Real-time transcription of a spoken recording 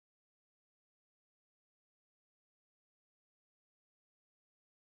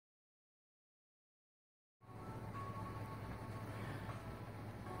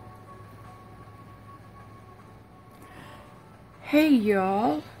Hey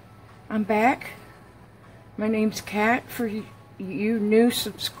y'all, I'm back. My name's Kat for you new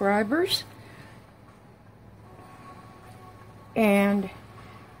subscribers. And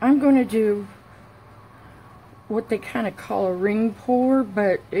I'm going to do what they kind of call a ring pour,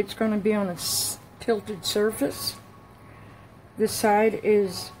 but it's going to be on a tilted surface. This side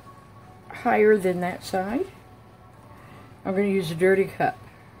is higher than that side. I'm going to use a dirty cup.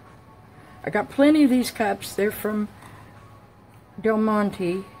 I got plenty of these cups. They're from Del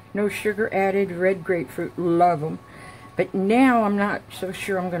Monte, no sugar added, red grapefruit, love them. But now I'm not so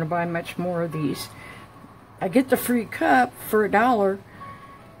sure I'm going to buy much more of these. I get the free cup for $1,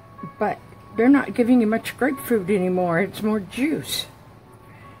 but they're not giving you much grapefruit anymore. It's more juice.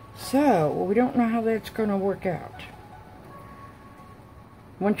 So we don't know how that's going to work out.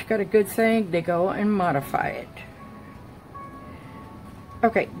 Once you got a good thing, they go and modify it.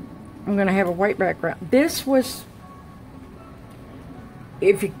 Okay, I'm going to have a white background. This was,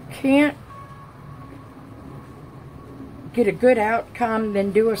 if you can't get a good outcome,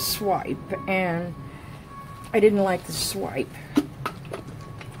 then do a swipe. And I didn't like the swipe.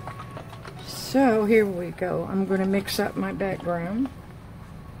 So here we go. I'm going to mix up my background.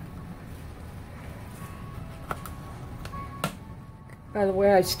 By the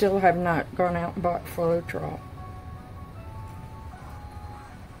way, I still have not gone out and bought Flotroel.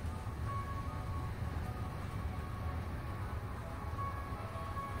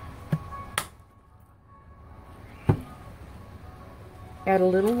 Add a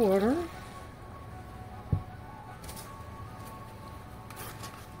little water.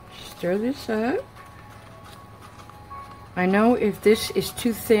 Stir this up. I know if this is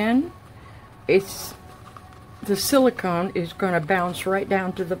too thin, the silicone is going to bounce right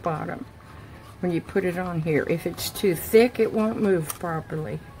down to the bottom when you put it on here. If it's too thick, it won't move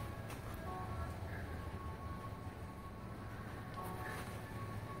properly.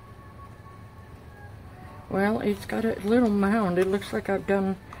 Well, it's got a little mound. It looks like I've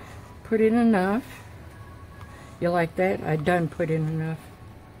put in enough. You like that? I done put in enough.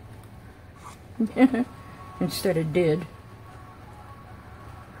 Instead of did.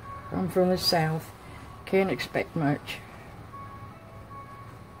 I'm from the South. Can't expect much.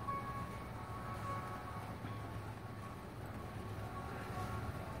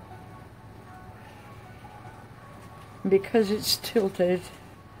 Because it's tilted,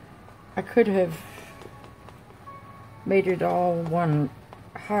 I could have made it all one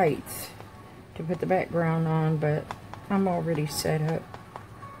height to put the background on, but I'm already set up.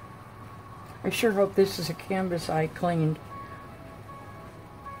 I sure hope this is a canvas I cleaned.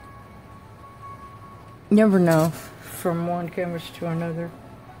 Never know from one canvas to another.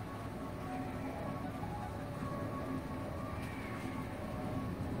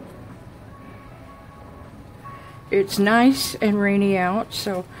 It's nice and rainy out,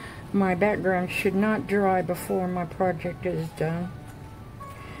 so my background should not dry before my project is done.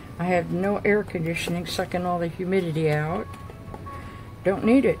 I have no air conditioning sucking all the humidity out. Don't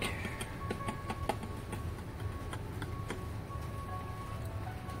need it.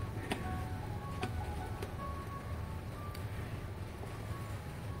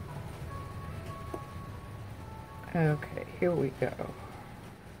 Okay, here we go.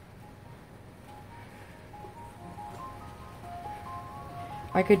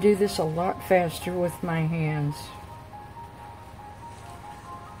 I could do this a lot faster with my hands.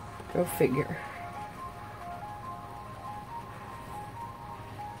 Go figure.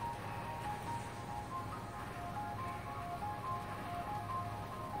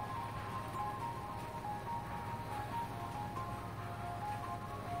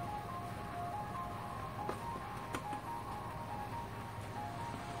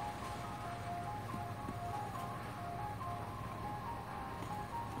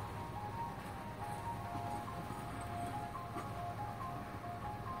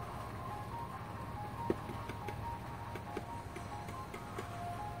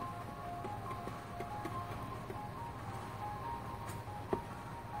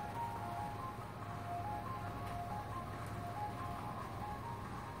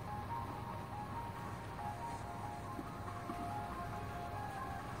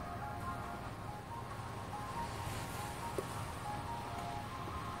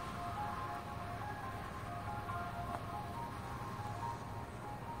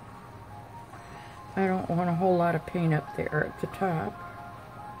 I don't want a whole lot of paint up there at the top.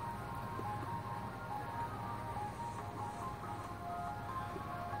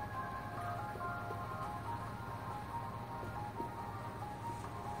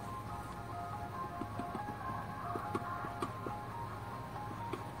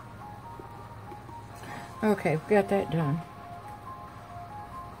 Okay, we got that done.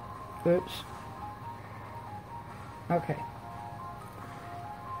 Oops. Okay.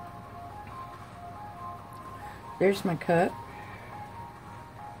 There's my cut.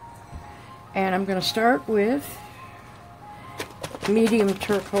 And I'm going to start with medium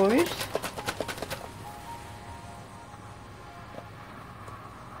turquoise.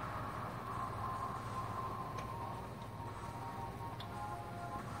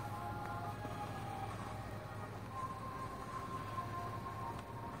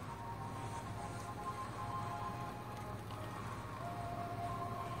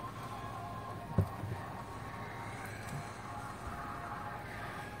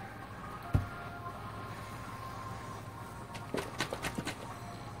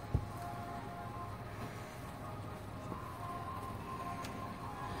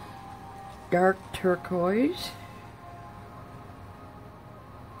 Dark turquoise.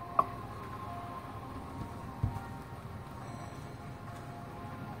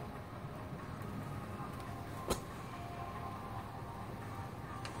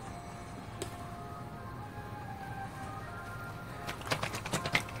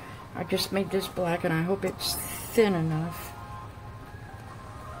 I just made this black and I hope it's thin enough.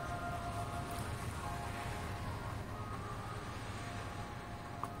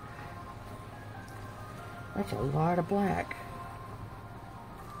 That's a lot of black.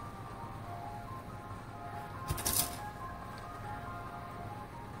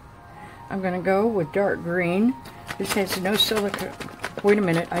 I'm going to go with dark green. This has no silicone. Wait a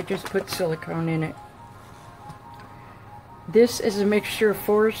minute, I just put silicone in it. This is a mixture of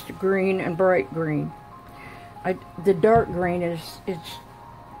forest green and bright green. The dark green is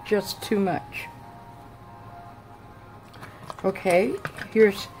just too much. Okay,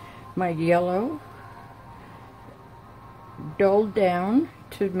 here's my yellow. Dulled down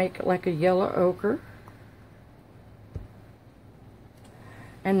to make it like a yellow ochre.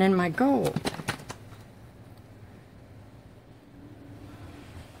 And then my gold.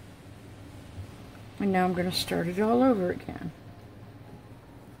 And now I'm going to start it all over again.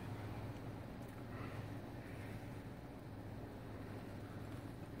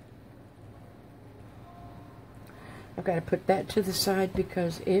 I've got to put that to the side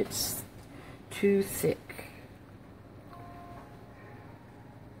because it's too thick.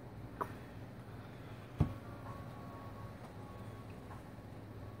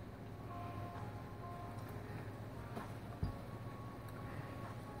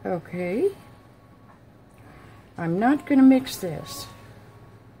 Okay, I'm not going to mix this.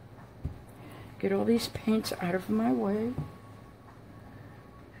 Get all these paints out of my way.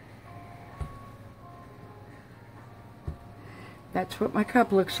 That's what my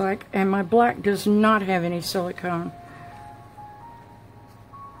cup looks like, and my black does not have any silicone.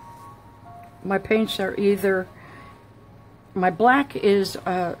 My paints are either, my black is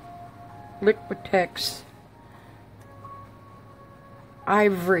Liquitex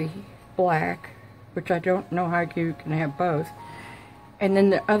Ivory Black, which I don't know how you can have both. And then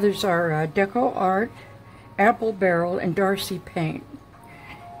the others are DecoArt, Apple Barrel, and Darcie Paint.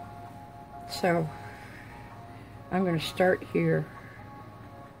 So I'm going to start here.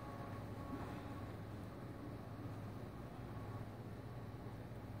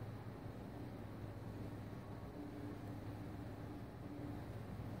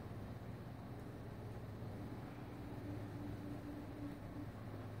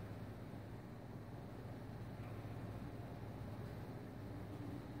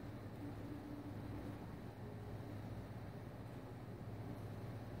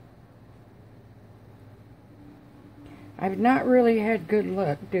 I've not really had good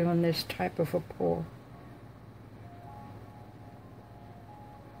luck doing this type of a pour.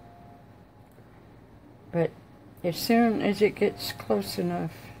 But as soon as it gets close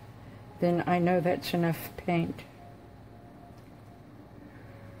enough, then I know that's enough paint.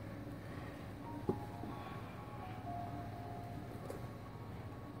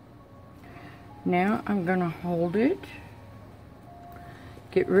 Now I'm going to hold it,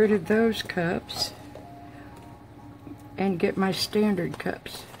 get rid of those cups, and get my standard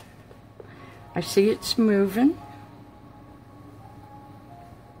cups. I see it's moving.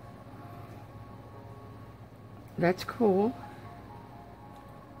 That's cool.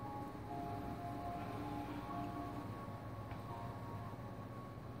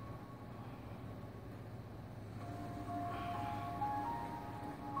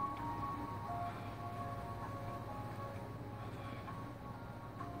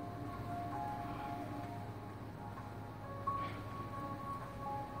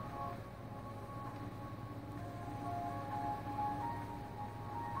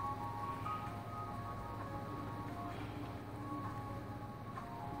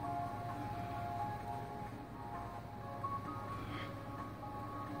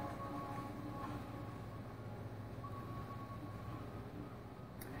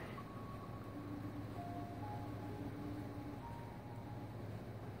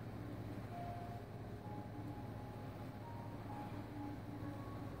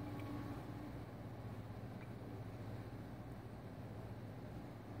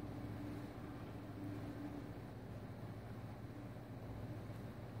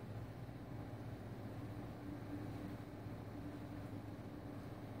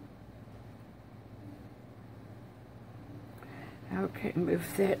 Okay,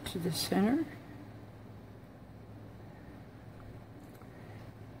 move that to the center.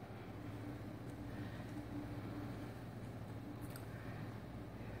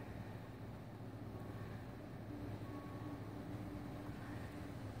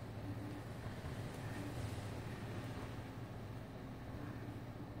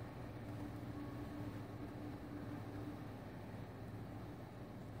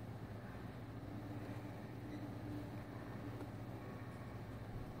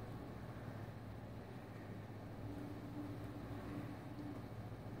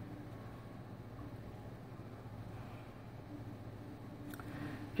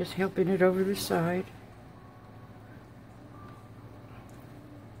 Just helping it over the side.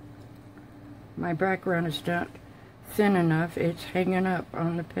 My background is not thin enough, it's hanging up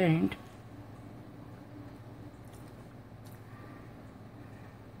on the paint.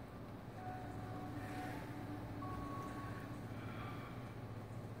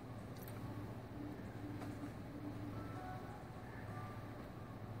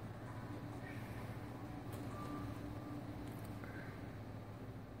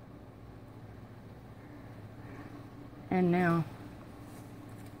 And now,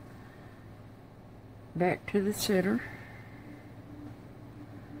 back to the center.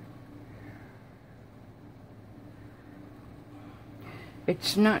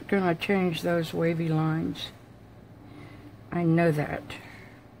 It's not going to change those wavy lines. I know that.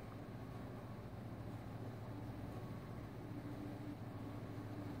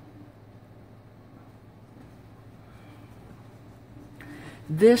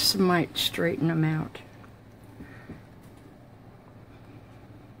 This might straighten them out.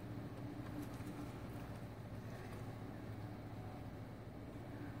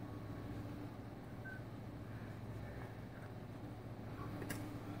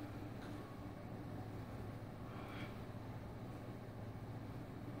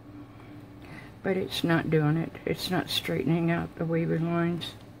 But it's not doing it. It's not straightening out the wavy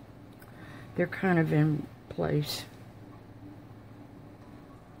lines. They're kind of in place.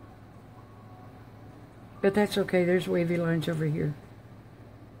 But that's okay, there's wavy lines over here.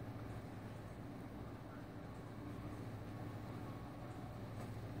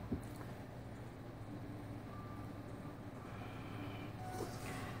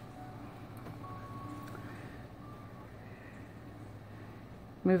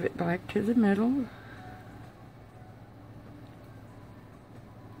 Move it back to the middle.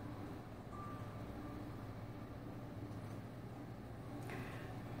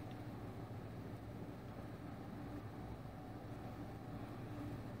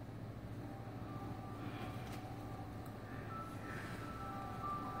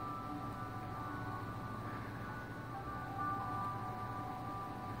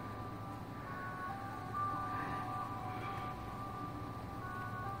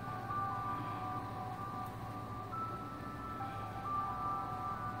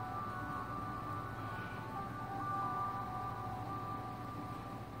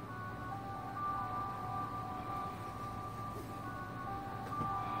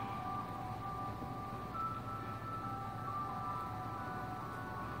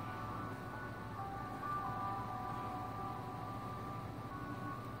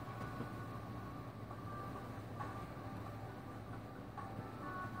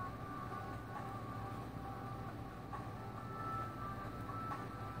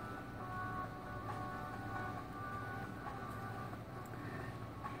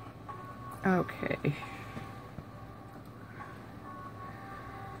 Okay.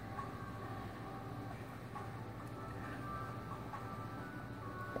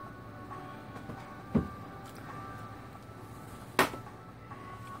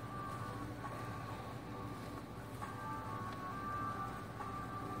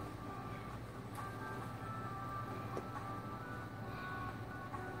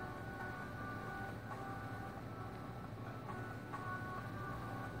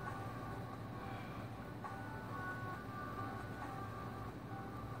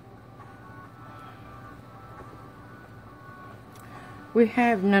 We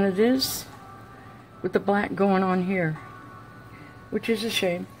have none of this with the black going on here, which is a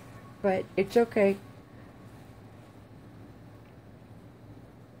shame, but it's okay.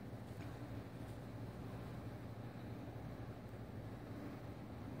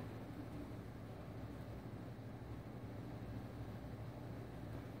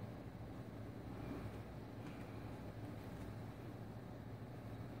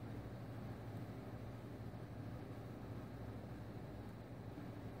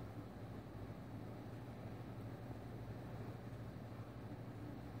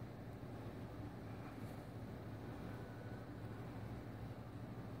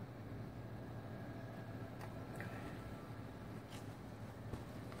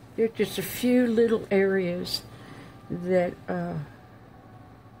 There's just a few little areas that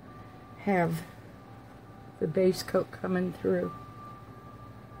have the base coat coming through.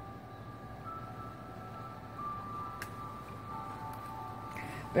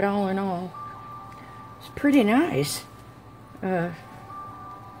 But all in all, it's pretty nice.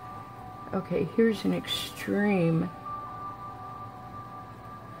 Okay, here's an extreme.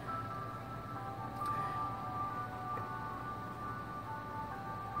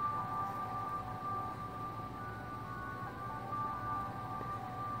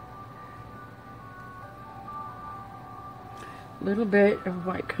 Little bit of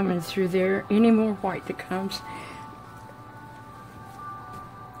white coming through there. Any more white that comes,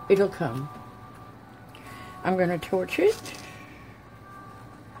 it'll come. I'm going to torch it.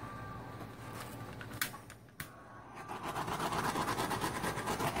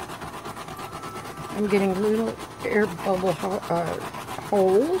 I'm getting little air bubble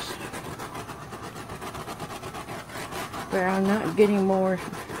holes, but I'm not getting more.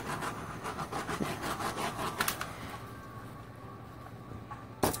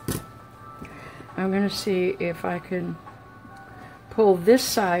 I'm going to see if I can pull this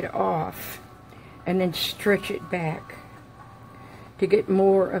side off and then stretch it back to get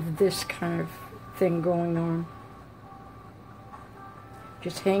more of this kind of thing going on.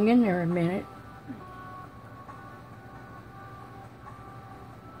 Just hang in there a minute.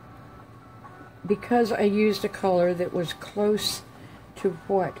 Because I used a color that was close to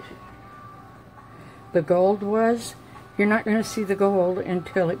what the gold was, you're not going to see the gold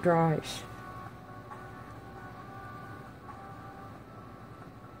until it dries.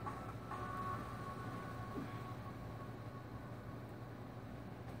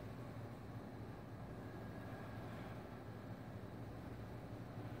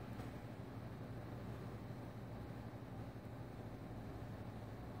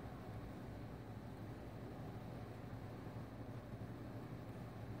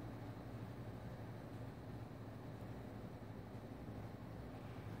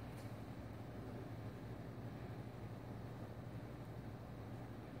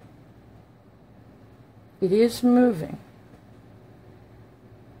 It is moving.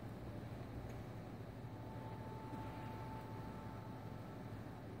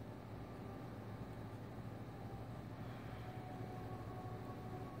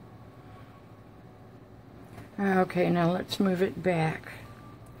 Okay, now let's move it back.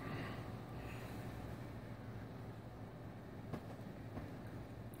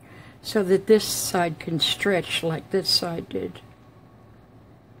 So that this side can stretch like this side did.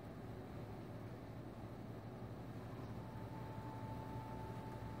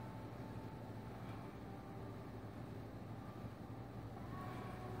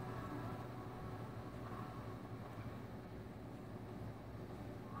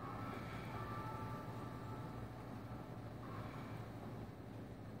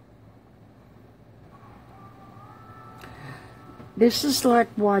 This is like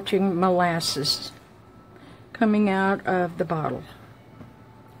watching molasses coming out of the bottle.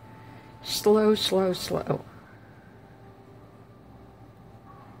 Slow, slow, slow.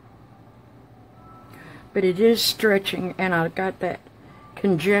 But it is stretching, and I got that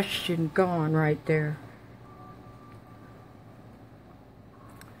congestion gone right there.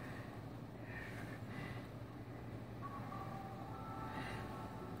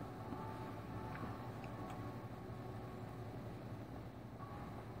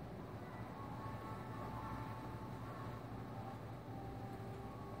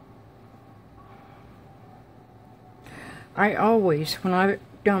 I always, when I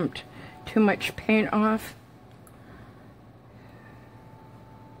dumped too much paint off,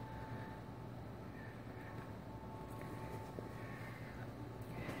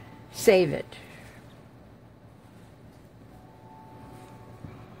 save it.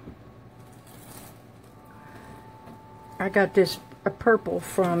 I got this a purple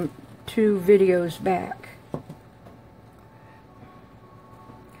from 2 videos back.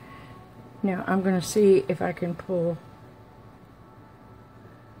 Now I'm going to see if I can pull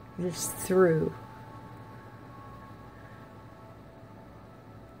this through.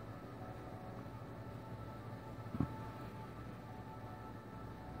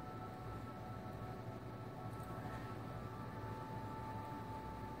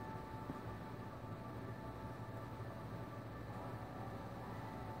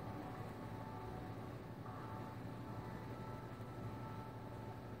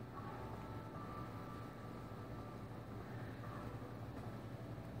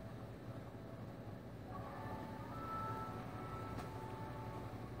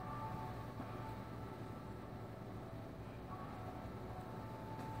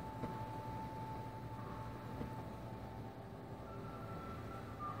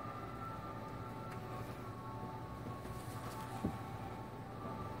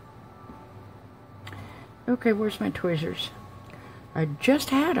 Okay, where's my tweezers? I just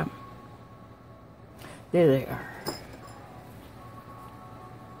had them. There they are.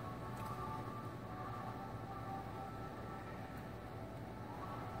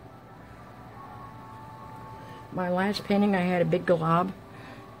 My last painting, I had a big glob,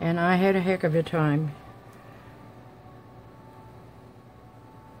 and I had a heck of a time.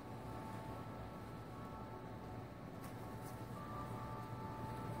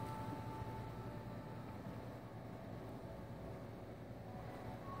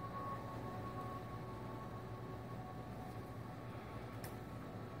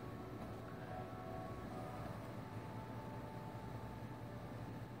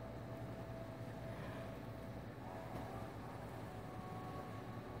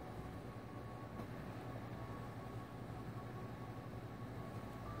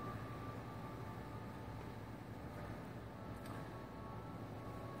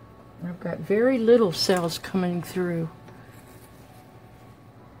 I've got very little cells coming through.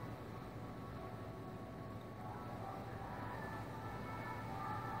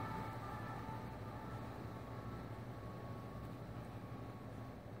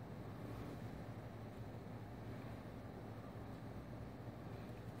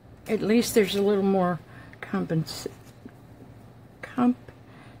 At least there's a little more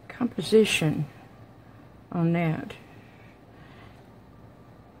composition on that.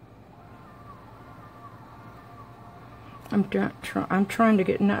 I'm trying to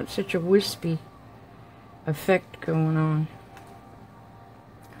get not such a wispy effect going on.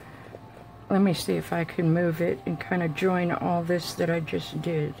 Let me see if I can move it and kind of join all this that I just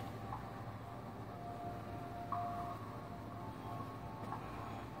did.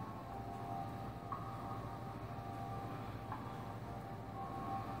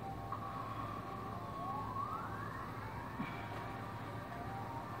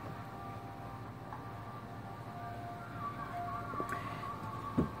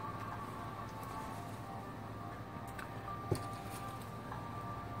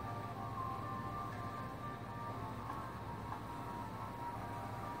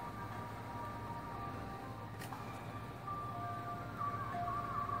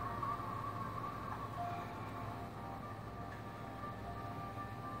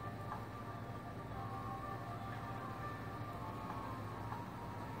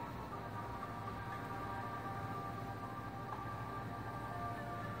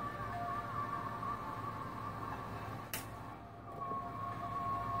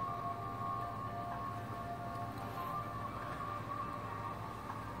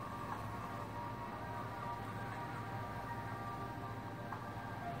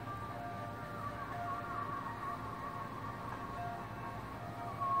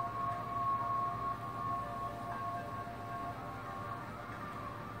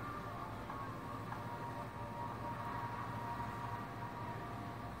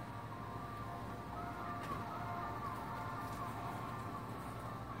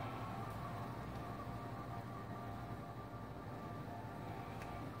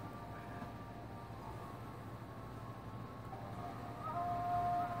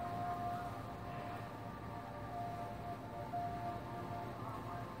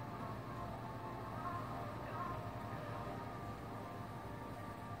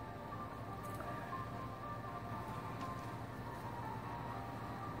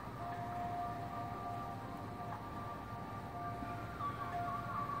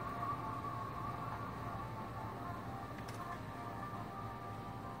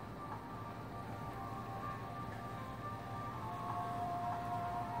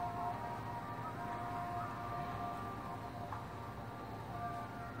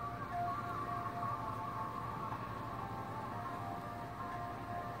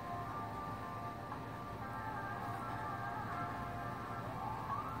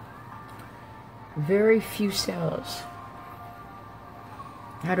 Very few cells.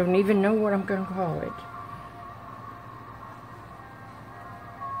 I don't even know what I'm going to call it.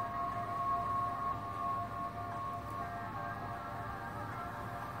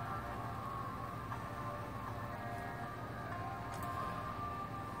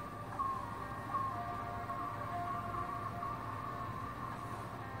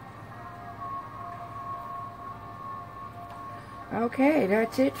 Okay,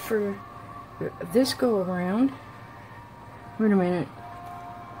 that's it for this go around. Wait a minute.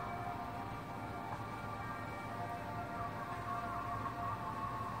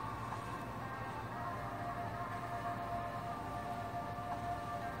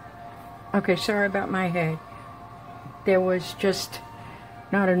 Okay, sorry about my head. There was just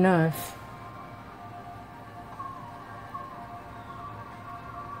not enough.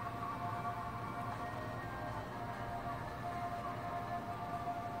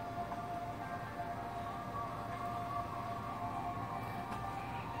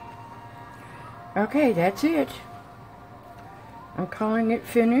 Okay, that's it. I'm calling it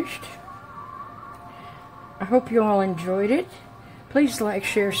finished. I hope you all enjoyed it. Please like,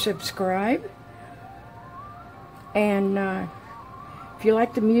 share, subscribe. And if you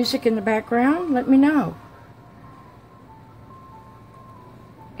like the music in the background, let me know.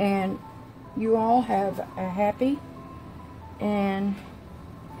 And you all have a happy and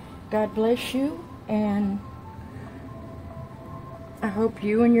God bless you, and I hope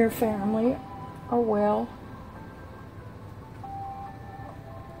you and your family are well.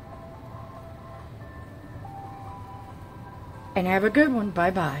 And have a good one.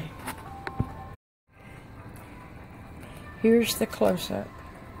 Bye-bye. Here's the close-up.